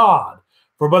to God.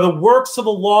 For by the works of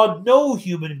the law, no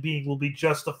human being will be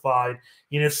justified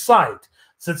in his sight,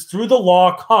 since through the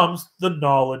law comes the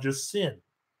knowledge of sin.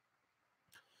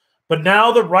 But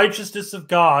now the righteousness of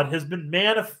God has been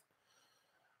manifested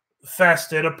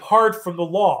apart from the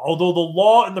law, although the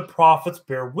law and the prophets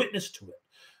bear witness to it.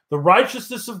 The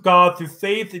righteousness of God through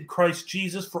faith in Christ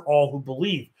Jesus for all who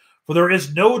believe. For there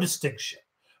is no distinction.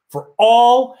 For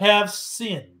all have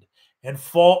sinned and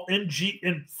fall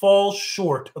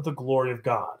short of the glory of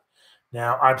God.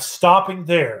 Now, I'm stopping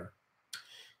there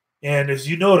And as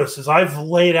you notice, as I've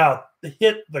laid out,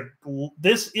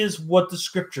 this is what the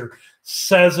scripture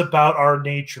says about our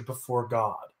nature before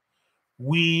God.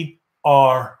 We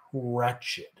are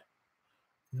wretched,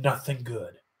 nothing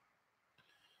good.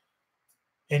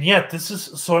 And yet,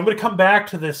 so I'm going to come back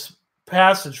to this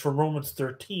passage from Romans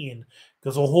 13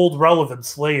 because it'll hold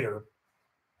relevance later.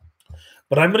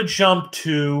 But I'm going to jump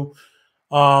to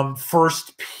 1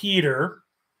 Peter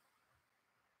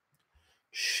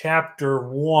chapter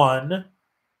 1.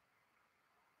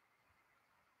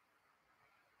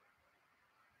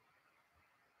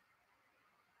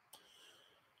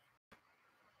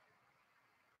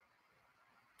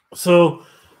 So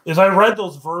as I read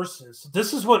those verses,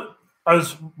 this is what I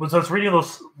was reading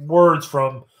those words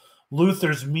from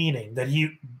Luther's meaning, that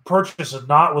he purchases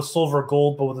not with silver or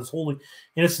gold, but with his holy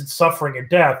innocent suffering and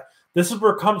death. This is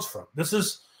where it comes from. This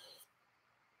is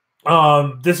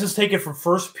taken from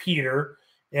 1 Peter,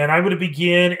 and I'm going to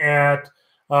begin at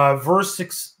verse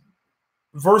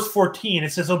 14.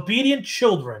 It says, "Obedient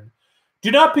children,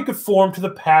 do not be conformed to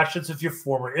the passions of your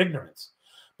former ignorance.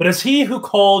 But as he who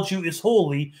called you is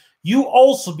holy, you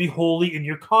also be holy in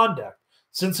your conduct.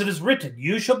 Since it is written,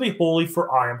 you shall be holy,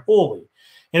 for I am holy.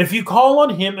 And if you call on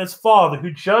him as Father, who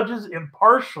judges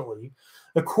impartially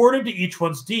according to each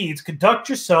one's deeds, conduct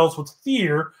yourselves with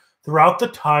fear throughout the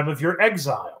time of your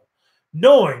exile,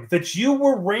 knowing that you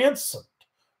were ransomed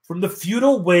from the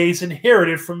futile ways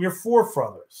inherited from your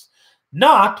forefathers,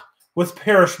 not with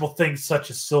perishable things such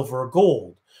as silver or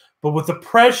gold, but with the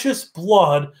precious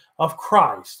blood of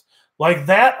Christ, like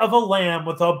that of a lamb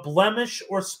without blemish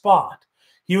or spot.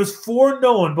 He was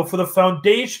foreknown before the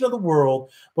foundation of the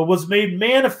world, but was made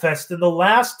manifest in the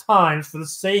last times for the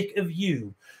sake of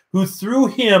you, who through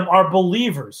him are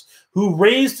believers, who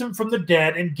raised him from the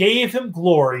dead and gave him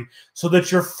glory, so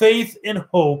that your faith and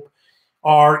hope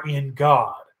are in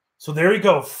God." So there you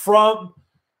go.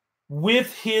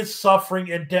 With his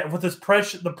suffering and death, with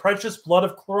the precious blood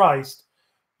of Christ,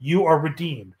 you are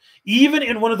redeemed. Even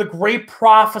in one of the great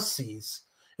prophecies,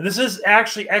 and this is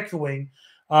actually echoing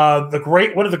one of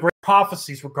the great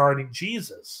prophecies regarding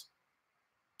Jesus.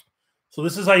 So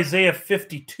this is Isaiah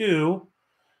 52,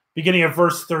 beginning of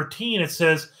verse 13. It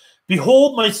says,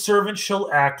 "Behold, my servant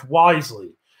shall act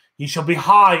wisely. He shall be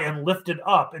high and lifted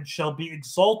up, and shall be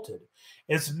exalted.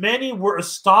 As many were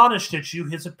astonished at you,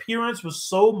 his appearance was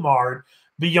so marred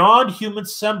beyond human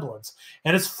semblance,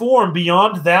 and his form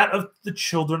beyond that of the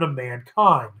children of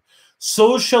mankind.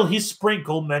 So shall he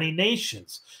sprinkle many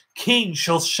nations. Kings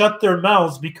shall shut their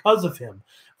mouths because of him.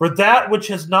 For that which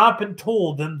has not been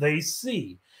told them they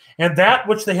see, and that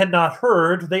which they had not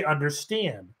heard they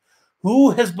understand.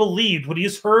 Who has believed what he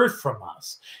has heard from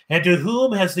us? And to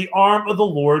whom has the arm of the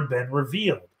Lord been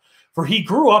revealed? For he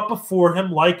grew up before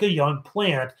him like a young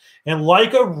plant, and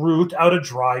like a root out of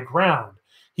dry ground.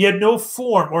 He had no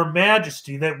form or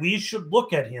majesty that we should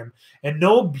look at him, and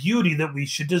no beauty that we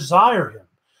should desire him.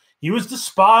 He was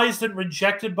despised and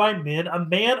rejected by men, a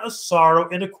man of sorrow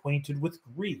and acquainted with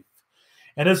grief.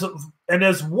 And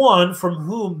as one from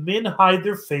whom men hide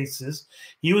their faces,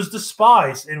 he was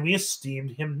despised, and we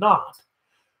esteemed him not."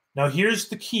 Now here's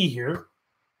the key here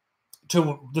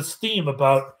to this theme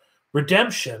about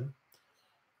redemption.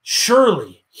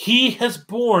 "Surely he has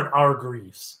borne our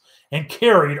griefs and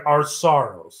carried our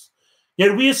sorrows.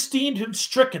 Yet we esteemed him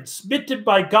stricken, smitten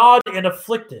by God, and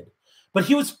afflicted. But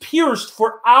he was pierced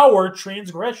for our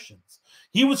transgressions.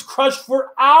 He was crushed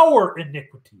for our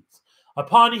iniquities.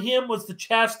 Upon him was the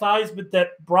chastisement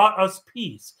that brought us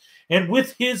peace, and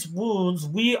with his wounds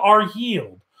we are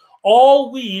healed.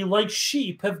 All we, like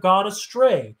sheep, have gone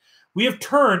astray. We have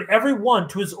turned every one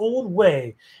to his own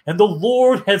way, and the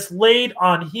Lord has laid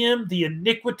on him the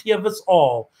iniquity of us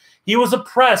all. He was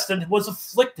oppressed and was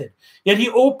afflicted, yet he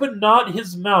opened not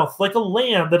his mouth, like a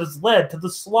lamb that is led to the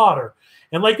slaughter,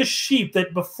 and like a sheep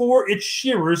that before its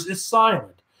shearers is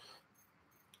silent.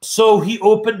 So he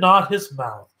opened not his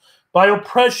mouth. By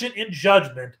oppression and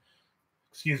judgment,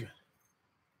 excuse me.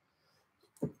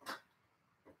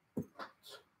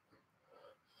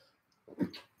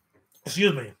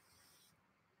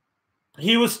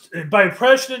 He was by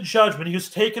oppression and judgment, he was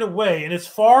taken away, and as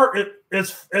far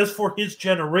as for his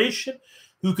generation,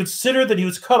 who considered that he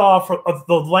was cut off of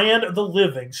the land of the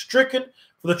living, stricken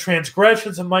for the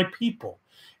transgressions of my people.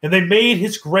 And they made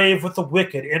his grave with the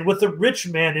wicked and with the rich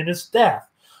man in his death,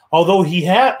 although he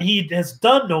has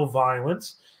done no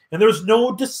violence, and there's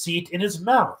no deceit in his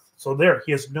mouth. So there,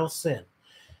 he has no sin.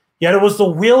 Yet it was the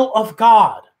will of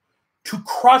God to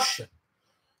crush him.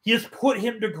 He has put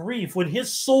him to grief when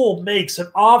his soul makes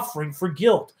an offering for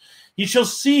guilt. He shall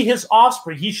see his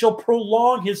offspring. He shall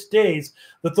prolong his days,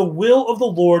 that the will of the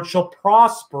Lord shall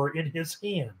prosper in his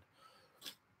hand.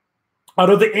 Out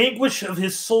of the anguish of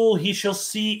his soul he shall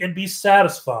see and be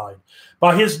satisfied.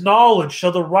 By his knowledge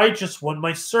shall the righteous one,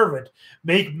 my servant,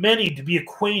 make many to be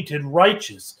acquainted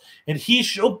righteous, and he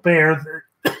shall bear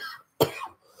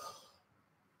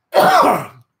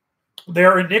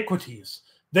their iniquities.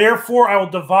 Therefore I will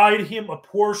divide him a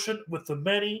portion with the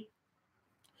many,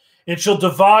 and shall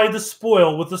divide the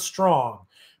spoil with the strong,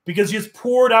 because he has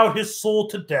poured out his soul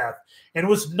to death, and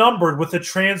was numbered with the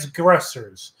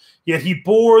transgressors. Yet he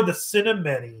bore the sin of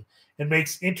many, and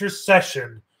makes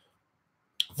intercession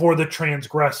for the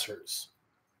transgressors.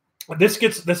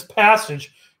 This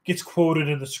passage gets quoted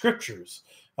in the scriptures.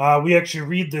 We actually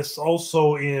read this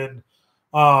also in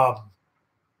the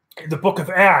book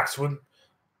of Acts when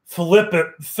Philip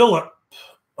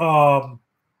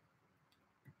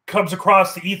comes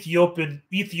across the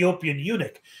Ethiopian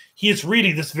eunuch. He is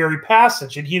reading this very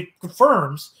passage, and he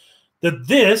confirms that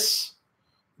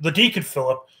the deacon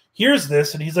Philip hears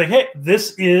this, and he's like, "Hey,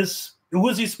 this is who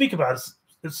is he speaking about? Is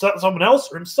it someone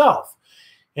else or himself?"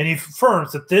 And he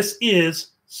affirms that this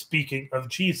is speaking of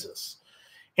Jesus.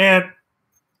 And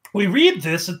we read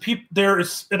this, and there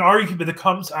is an argument that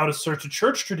comes out of certain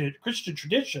Christian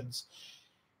traditions,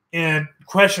 and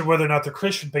question whether or not they're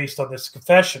Christian based on this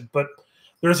confession. But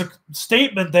there's a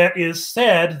statement that is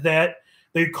said that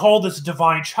they call this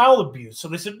divine child abuse. So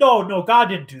they said, no, God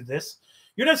didn't do this.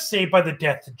 You're not saved by the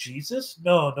death of Jesus.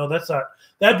 No, that's not.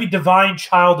 That'd be divine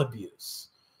child abuse.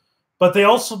 But they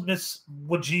also miss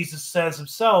what Jesus says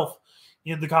himself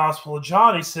in the Gospel of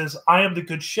John. He says, I am the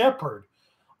good shepherd.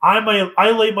 I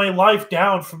lay my life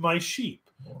down for my sheep.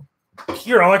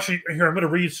 Here, I'm going to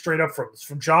read straight up from this,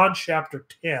 from John chapter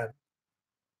 10.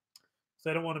 So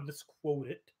I don't want to misquote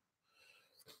it.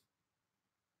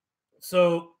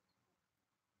 So,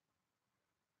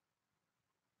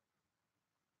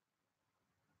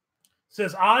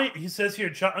 he says here,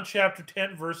 John chapter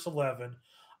 10, verse 11,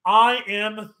 I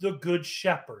am the good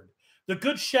shepherd. The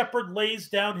good shepherd lays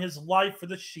down his life for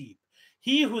the sheep.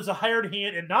 He who is a hired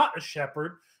hand and not a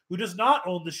shepherd, who does not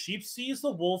own the sheep, sees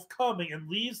the wolf coming and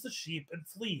leaves the sheep and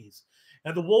flees.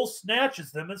 And the wolf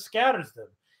snatches them and scatters them.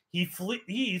 He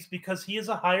flees because he is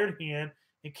a hired hand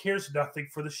and cares nothing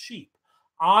for the sheep.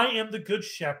 I am the good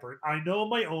shepherd. I know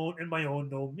my own, and my own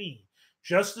know me.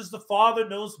 Just as the Father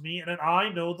knows me, and I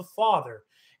know the Father.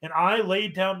 And I lay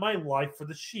down my life for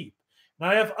the sheep. And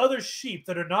I have other sheep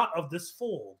that are not of this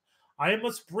fold. I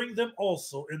must bring them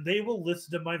also, and they will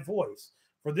listen to my voice.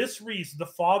 For this reason the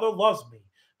Father loves me,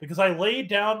 because I lay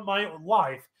down my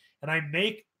life, and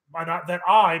that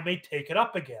I may take it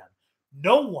up again.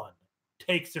 No one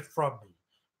takes it from me,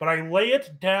 but I lay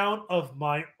it down of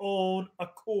my own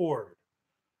accord.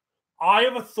 I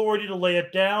have authority to lay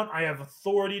it down. I have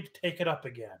authority to take it up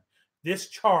again. This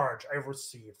charge I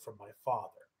received from my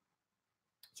Father.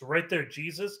 So right there,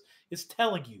 Jesus is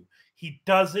telling you he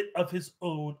does it of his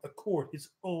own accord, his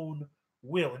own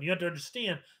will. And you have to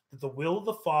understand that the will of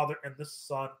the Father and the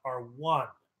Son are one.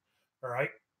 All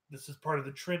right? This is part of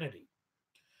the Trinity.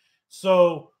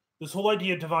 So this whole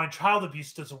idea of divine child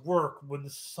abuse doesn't work when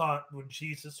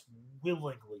Jesus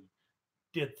willingly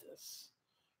did this.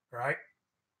 All right?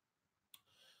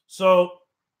 So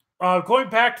going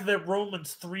back to that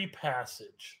Romans 3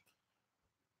 passage,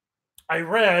 I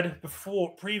read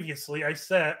previously,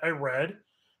 I read,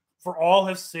 for all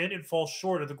have sinned and fall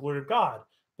short of the glory of God.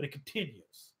 But it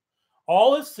continues.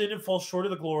 All have sinned and fall short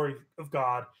of the glory of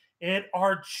God, and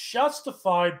are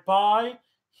justified by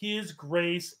his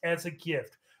grace as a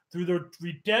gift through the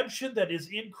redemption that is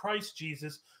in Christ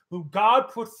Jesus, whom God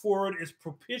put forward as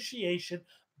propitiation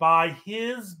by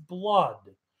his blood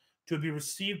to be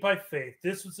received by faith.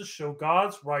 This was to show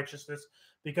God's righteousness,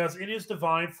 because in his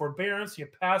divine forbearance he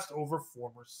had passed over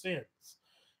former sins.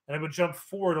 And I would jump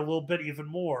forward a little bit even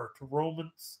more to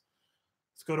Romans.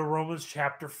 Let's go to Romans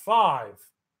chapter 5. It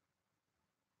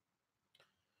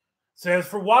says,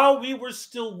 for while we were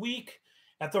still weak,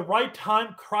 at the right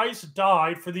time Christ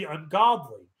died for the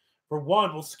ungodly. For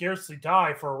one will scarcely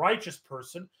die for a righteous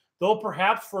person, though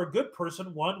perhaps for a good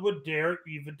person one would dare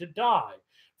even to die.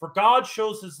 For God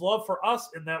shows his love for us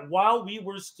in that while we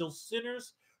were still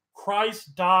sinners,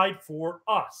 Christ died for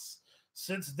us.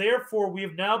 Since therefore we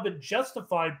have now been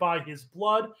justified by his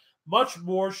blood, much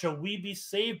more shall we be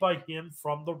saved by him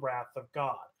from the wrath of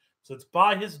God. So it's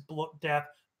by his death,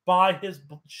 by his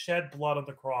shed blood on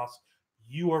the cross,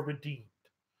 you are redeemed.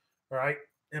 All right?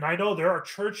 And I know there are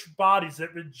church bodies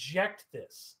that reject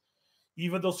this,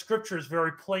 even though scripture is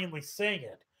very plainly saying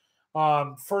it.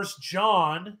 First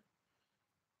John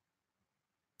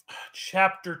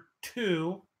chapter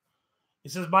 2. He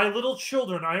says, "My little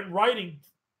children, I am writing."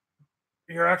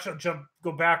 Here, actually,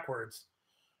 go backwards.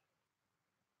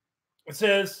 It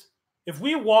says, "If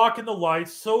we walk in the light,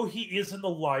 so he is in the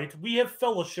light, we have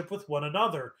fellowship with one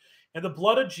another. And the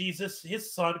blood of Jesus,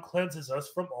 his son, cleanses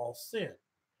us from all sin."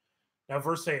 Now,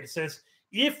 verse 8, it says,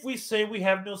 "If we say we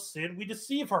have no sin, we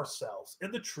deceive ourselves,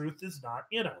 and the truth is not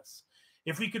in us.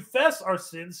 If we confess our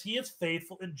sins, he is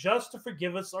faithful and just to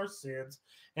forgive us our sins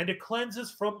and to cleanse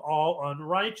us from all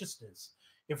unrighteousness.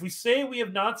 If we say we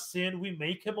have not sinned, we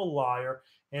make him a liar,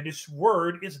 and his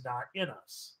word is not in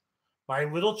us. My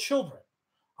little children,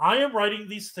 I am writing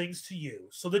these things to you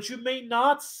so that you may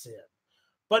not sin.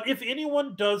 But if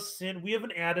anyone does sin, we have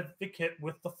an advocate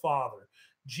with the Father,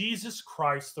 Jesus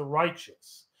Christ the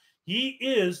righteous. He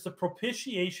is the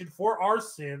propitiation for our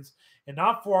sins, and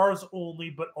not for ours only,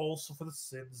 but also for the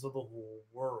sins of the whole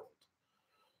world."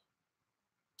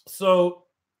 So,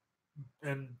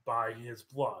 and by his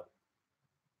blood.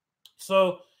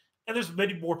 So, and there's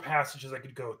many more passages I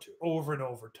could go to over and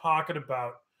over, talking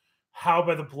about how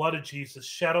by the blood of Jesus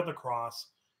shed on the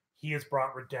cross, he has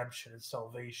brought redemption and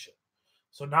salvation.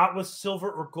 So not with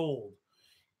silver or gold.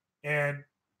 And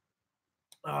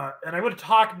I'm going to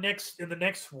talk next in the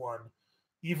next one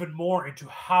even more into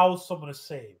how someone is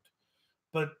saved.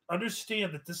 But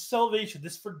understand that this salvation,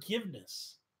 this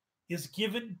forgiveness, is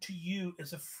given to you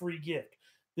as a free gift.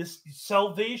 This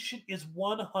salvation is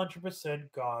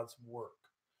 100% God's work.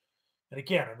 And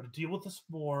again, I'm going to deal with this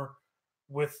more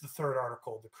with the third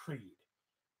article of the Creed.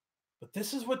 But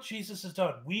this is what Jesus has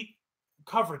done. We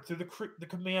covered through the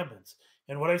commandments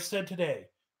and what I've said today.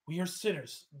 We are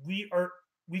sinners.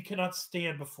 We cannot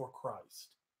stand before Christ.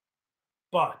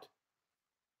 But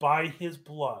by his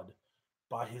blood,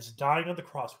 by his dying on the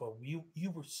cross, while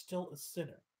you were still a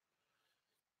sinner,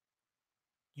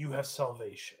 you have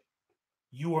salvation.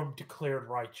 You are declared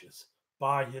righteous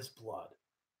by his blood,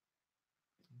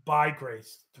 by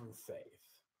grace through faith.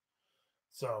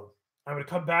 So I'm going to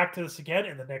come back to this again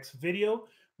in the next video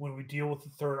when we deal with the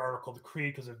third article of the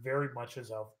Creed, because it very much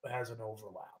has an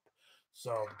overlap.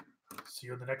 So see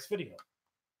you in the next video.